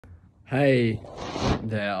Hey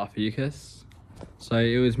there, Ophiuchus. So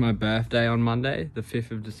it was my birthday on Monday, the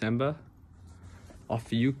 5th of December.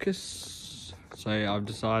 Ophiuchus. So I've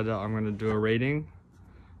decided I'm going to do a reading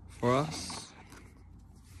for us.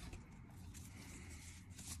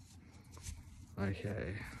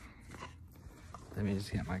 Okay. Let me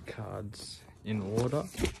just get my cards in order.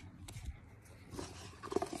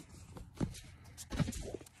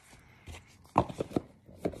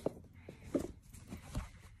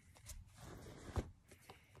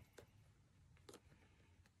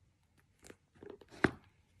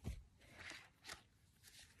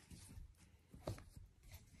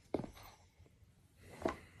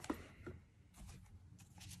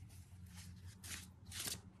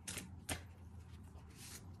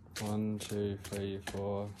 One, 2, 3,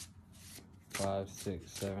 4, 5,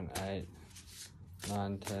 6, 7, 8,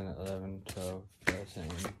 9, 10, 11, 12, 13.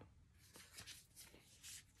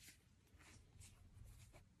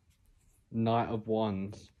 Knight of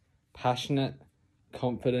Wands. Passionate,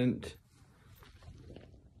 confident,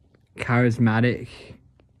 charismatic,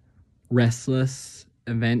 restless,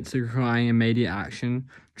 events requiring immediate action,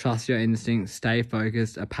 trust your instincts, stay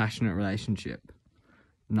focused, a passionate relationship.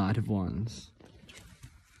 Knight of Wands.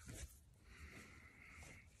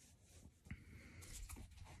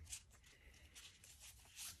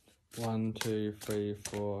 One, 2, 3,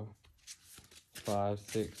 4, 5,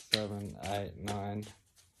 6, 7, 8, 9,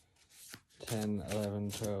 10,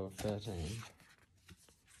 11, 12, 13.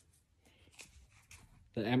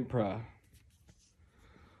 The Emperor.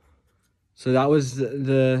 So that was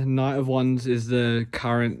the Knight of Wands is the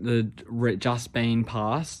current, just been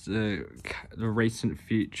past, the recent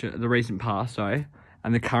future, the recent past, sorry.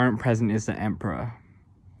 And the current present is the Emperor.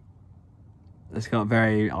 It's got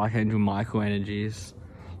very Archangel Michael energies.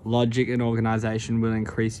 Logic and organization will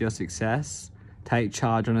increase your success. Take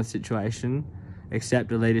charge on a situation.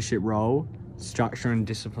 Accept a leadership role. Structure and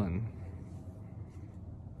discipline.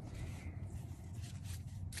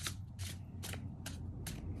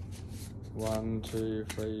 One, 2,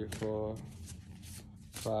 3, 4,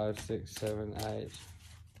 5, 6, 7, 8,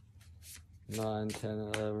 9, 10,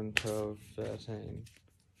 11, 12, 13.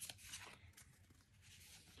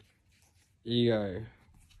 Ego.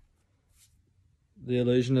 The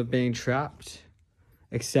illusion of being trapped.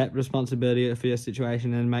 Accept responsibility for your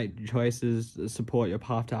situation and make choices that support your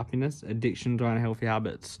path to happiness. Addiction to unhealthy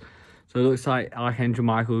habits. So it looks like Archangel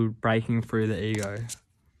Michael breaking through the ego.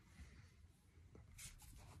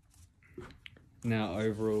 Now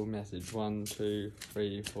overall message. 1, 2,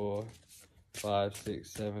 3, 4, 5,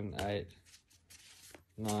 6, 7, 8,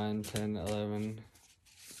 9, 10, 11,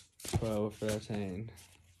 12, 13.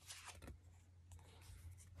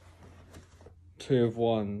 Two of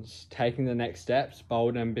Wands. Taking the next steps,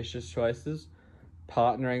 bold, ambitious choices,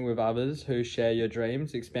 partnering with others who share your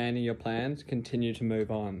dreams, expanding your plans, continue to move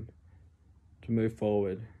on, to move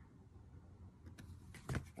forward.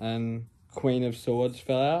 And Queen of Swords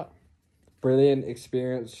fell out. Brilliant,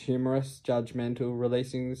 experienced, humorous, judgmental,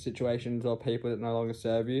 releasing situations or people that no longer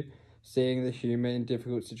serve you, seeing the humour in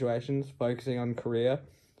difficult situations, focusing on career,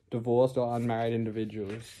 divorced or unmarried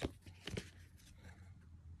individuals.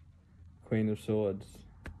 Queen of Swords.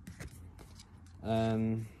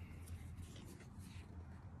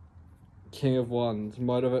 King of Wands.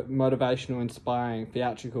 Motivational, inspiring,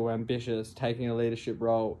 theatrical, ambitious, taking a leadership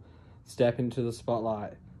role, step into the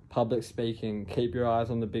spotlight, public speaking, keep your eyes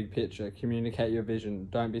on the big picture, communicate your vision,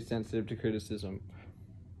 don't be sensitive to criticism.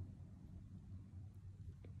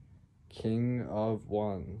 King of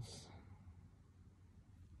Wands.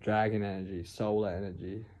 Dragon energy, solar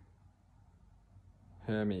energy,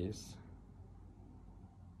 Hermes.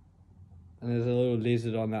 And there's a little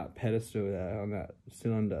lizard on that pedestal there, on that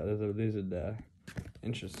cylinder. There's a lizard there.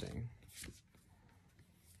 Interesting.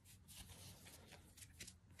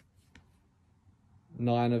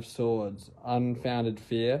 Nine of Swords. Unfounded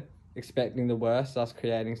fear. Expecting the worst, thus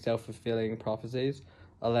creating self-fulfilling prophecies.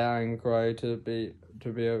 Allowing grow to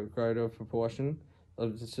a proportion to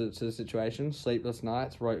the situation. Sleepless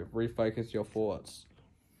nights. Refocus your thoughts.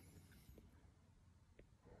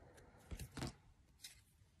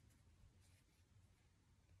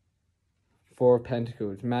 Four of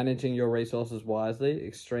Pentacles. Managing your resources wisely.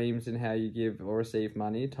 Extremes in how you give or receive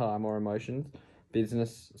money, time or emotions.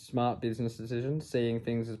 Smart business decisions. Seeing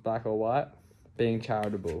things as black or white. Being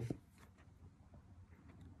charitable.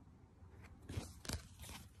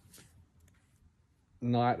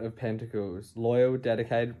 Knight of Pentacles. Loyal,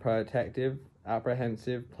 dedicated, protective,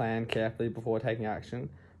 apprehensive, plan carefully before taking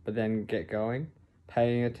action, but then get going.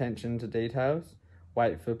 Paying attention to details.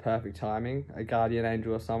 Wait for perfect timing. A guardian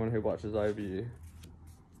angel or someone who watches over you.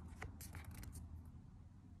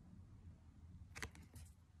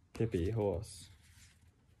 Hippie, horse.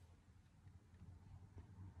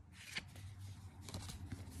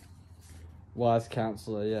 Wise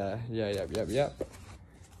counselor, yeah. Yep.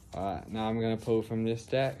 Alright, now I'm going to pull from this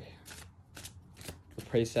deck. The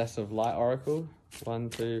Priestess of Light Oracle. 1,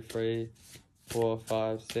 2, 3, 4,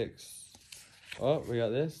 5, 6. Oh, we got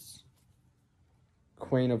this.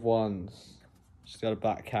 Queen of Wands. She's got a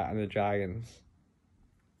black cat and the dragons.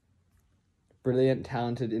 Brilliant,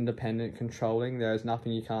 talented, independent, controlling. There is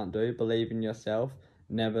nothing you can't do. Believe in yourself.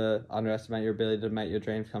 Never underestimate your ability to make your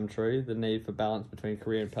dreams come true. The need for balance between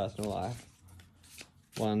career and personal life.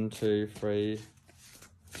 1, 2, 3,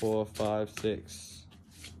 4, 5, 6,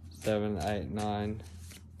 7, 8, 9,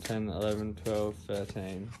 10, 11, 12,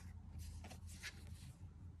 13.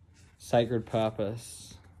 Sacred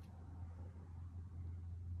purpose.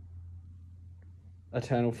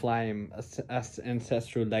 Eternal flame.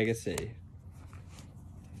 Ancestral legacy.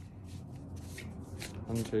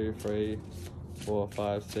 1, 2, 3, 4,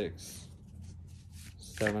 5, 6,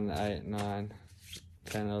 7, 8, 9,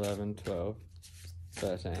 10, 11, 12,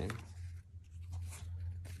 13.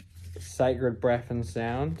 Sacred breath and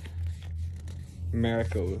sound.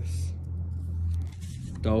 Miracles.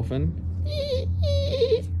 Dolphin.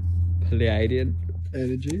 Pleiadian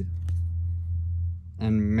energy.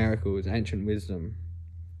 And miracles. Ancient wisdom.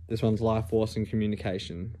 This one's life force and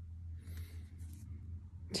communication.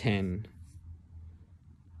 10.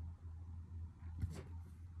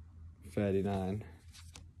 39.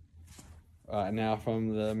 Alright, now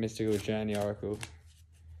from the Mystical Journey Oracle.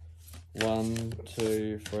 1,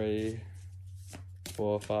 2, 3,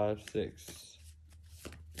 4, 5, 6,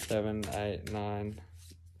 7, 8, 9,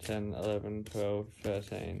 10, 11, 12,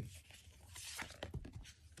 13.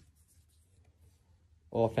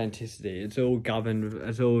 Authenticity. It's all governed,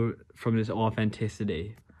 it's all from this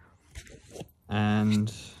authenticity.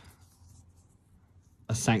 And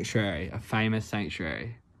a sanctuary, a famous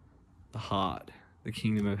sanctuary. The heart, the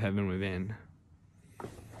kingdom of heaven within.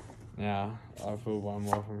 Now, I'll pull one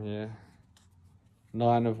more from here.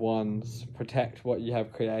 9 of Wands. Protect what you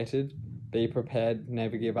have created. Be prepared,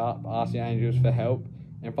 never give up. Ask the angels for help.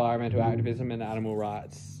 Environmental activism and animal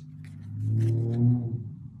rights.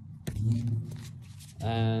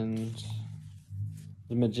 And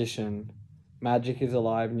the Magician. Magic is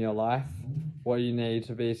alive in your life. What you need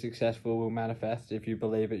to be successful will manifest. If you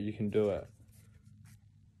believe it, you can do it.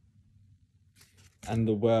 And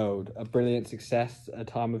the World. A brilliant success, a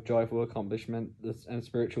time of joyful accomplishment and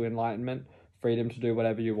spiritual enlightenment. Freedom to do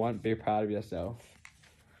whatever you want. Be proud of yourself.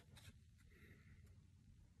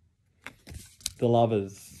 The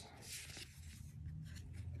Lovers.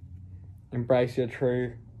 Embrace your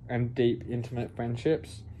true and deep, intimate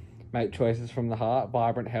friendships. Make choices from the heart.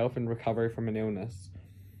 Vibrant health and recovery from an illness.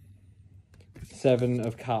 7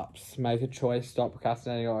 of Cups. Make a choice. Stop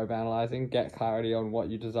procrastinating or overanalyzing. Get clarity on what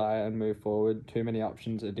you desire and move forward. Too many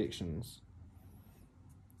options. Addictions.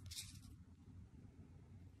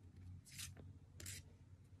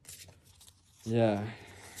 Yeah.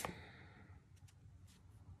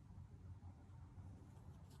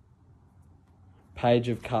 Page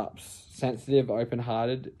of Cups. Sensitive,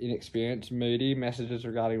 open-hearted, inexperienced, moody. Messages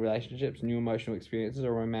regarding relationships, new emotional experiences,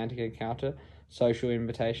 or romantic encounter. Social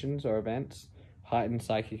invitations or events. Heightened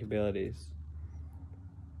psychic abilities.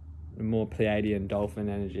 More Pleiadian, dolphin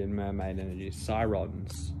energy and mermaid energy.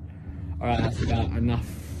 Sirens. Alright, that's about enough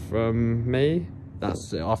from me. That's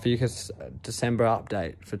the Ophiuchus December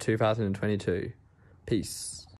update for 2022. Peace.